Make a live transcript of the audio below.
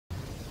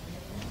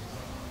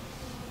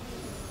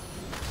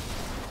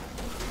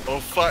Oh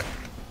fuck.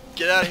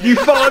 Get out of here. You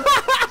fun!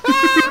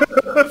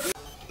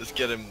 Let's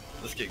get him.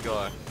 Let's get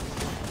going.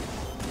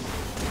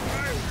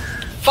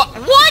 Fuck.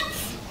 What?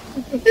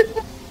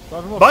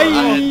 Bye! I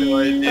had no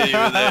idea you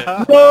were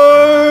there.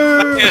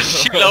 No! Yeah,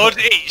 shitload,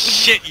 eat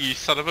shit, you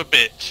son of a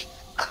bitch.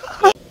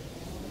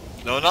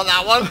 No, not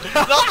that one. Not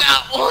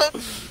that one.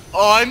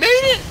 Oh, I made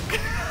it.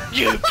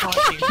 You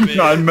fucking bitch.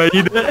 I made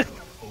it.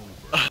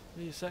 Are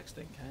you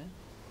sexting, Kane?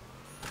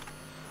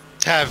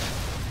 Tav.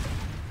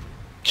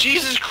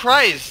 Jesus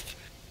Christ.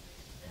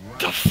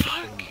 The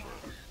fuck?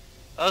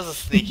 That was a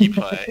sneaky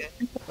play.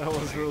 That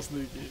was real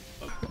sneaky.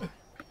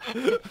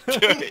 Do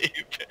it,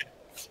 you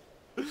bitch.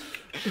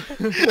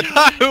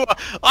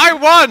 I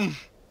won!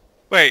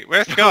 Wait,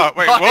 where's Scott?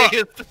 Wait, what?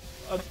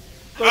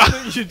 I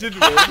don't think you did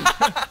win.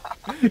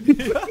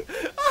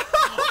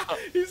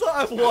 He's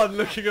like F1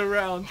 looking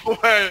around.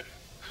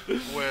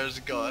 Where's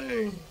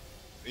guy?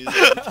 He's at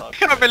the top. I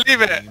can't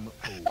believe it!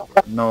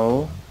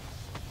 No.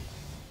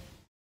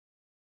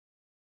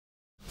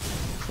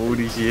 For all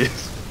these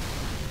years.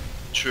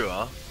 True,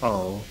 huh?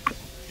 Oh.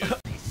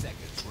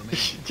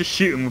 Just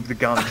shoot him with the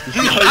gun. Just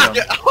shoot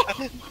the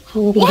gun.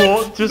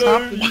 What just No,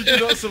 happened? you did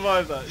not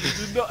survive that. You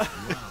did not.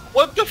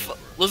 What the fuck?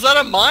 Was that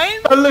a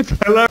mine? I looked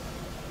hello.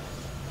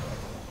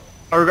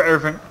 I regret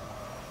everything.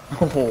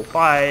 Oh,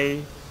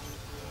 bye.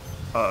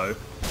 Uh oh.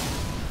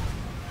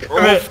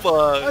 Oh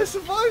fuck. I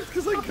survived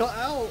because I got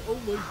out. Oh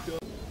my god.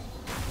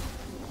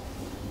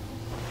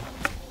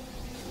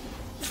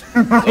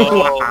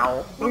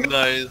 Oh,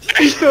 nice.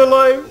 He's still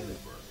alive.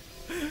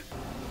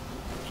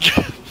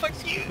 Fuck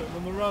you. I'm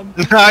on the run.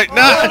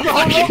 No!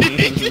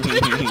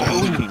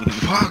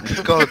 Fuck,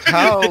 God,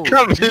 how? I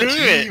can't believe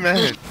it.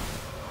 Man.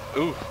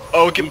 Ooh.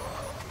 Oh, Goodbye,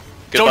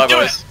 don't do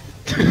boys.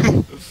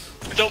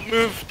 it. Don't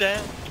move,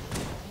 Dan.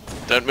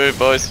 Don't move,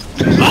 boys.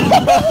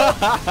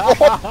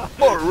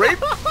 What,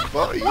 rape?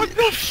 What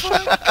the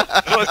fuck?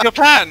 What's your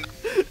plan?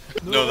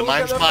 No, the I'll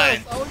mine's get there mine.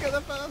 first, I'll get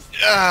there first.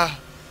 Ah.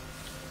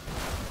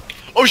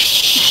 Oh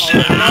shit!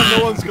 Oh, now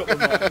no one's got the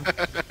mine.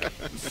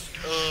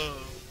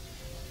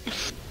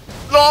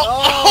 No!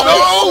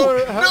 Oh,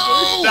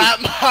 No! That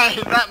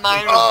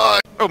mine.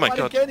 Oh my And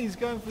god. again, he's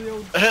going for the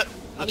old.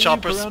 The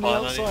chopper around the spawn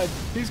on you. outside.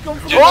 He's gone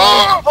for Dude. the.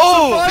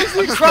 Oh!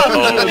 Crap! Oh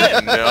no.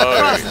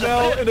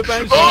 Now in a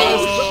bench.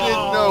 Oh, shit,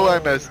 no, I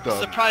messed up.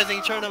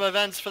 Surprising turn of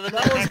events for the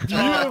That was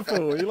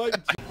beautiful. You like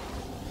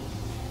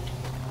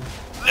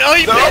No,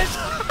 you missed!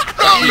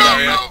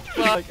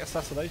 like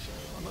assassination.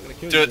 I'm not gonna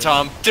kill you. Do it,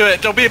 Tom. Do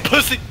it. Don't be a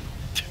pussy.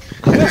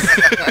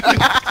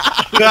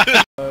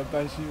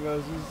 Banshee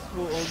versus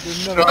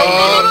Warthog.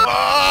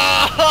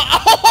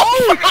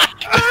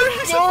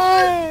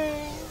 Oh!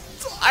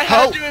 I had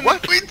How? to.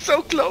 What? We're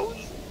so close.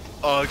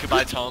 Oh,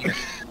 goodbye, Tom.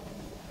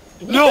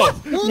 No! What?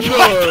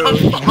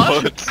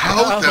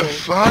 How the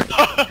fuck?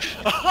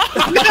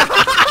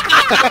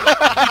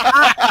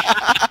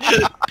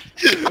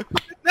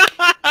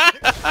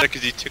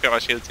 Because you took out my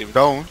shield team.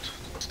 Don't.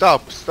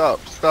 Stop.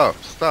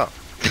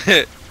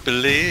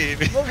 Believe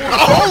me.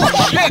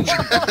 Oh, shit!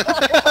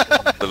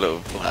 The little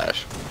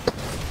flash.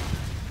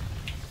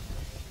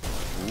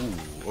 Ooh,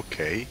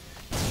 okay.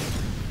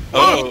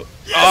 Oh!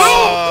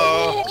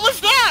 Oh! What was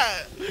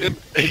that?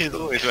 He's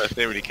always my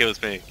favorite, he kills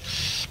me.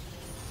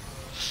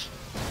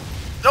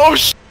 Oh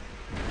shit!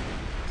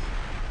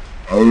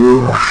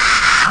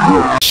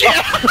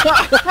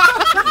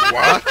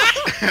 What?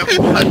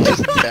 What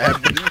just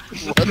happened?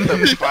 What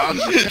the fuck?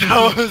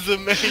 That was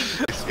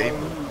amazing. Escape.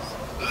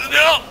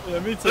 No! Yeah,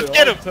 me too. Let's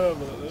get I'm him.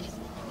 terrible at this.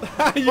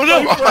 You Oh,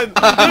 no. both went.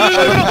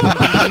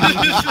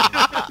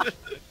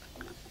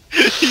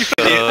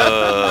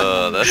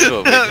 That's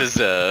what we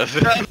deserve.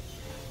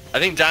 I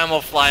think Dan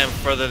will fly him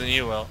further than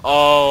you will.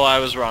 Oh, I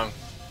was wrong.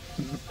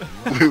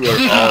 We were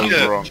all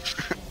wrong.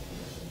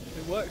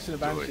 It works in a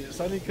Banshee. It's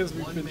only because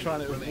we've been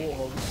trying it with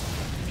Warthogs.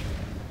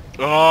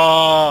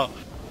 Oh!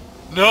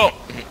 No!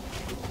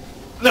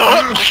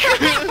 No!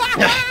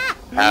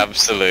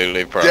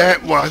 Absolutely, bro.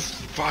 That was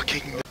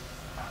fucking.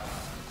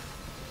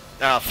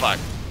 Ah, fuck.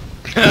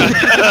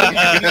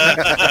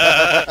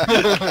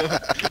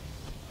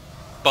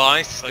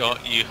 Bye, Scott,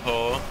 you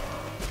whore.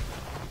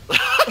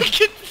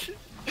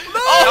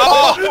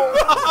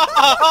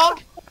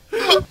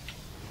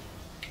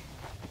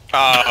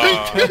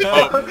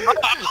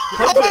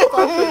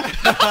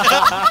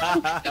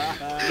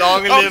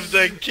 Long live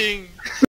the king!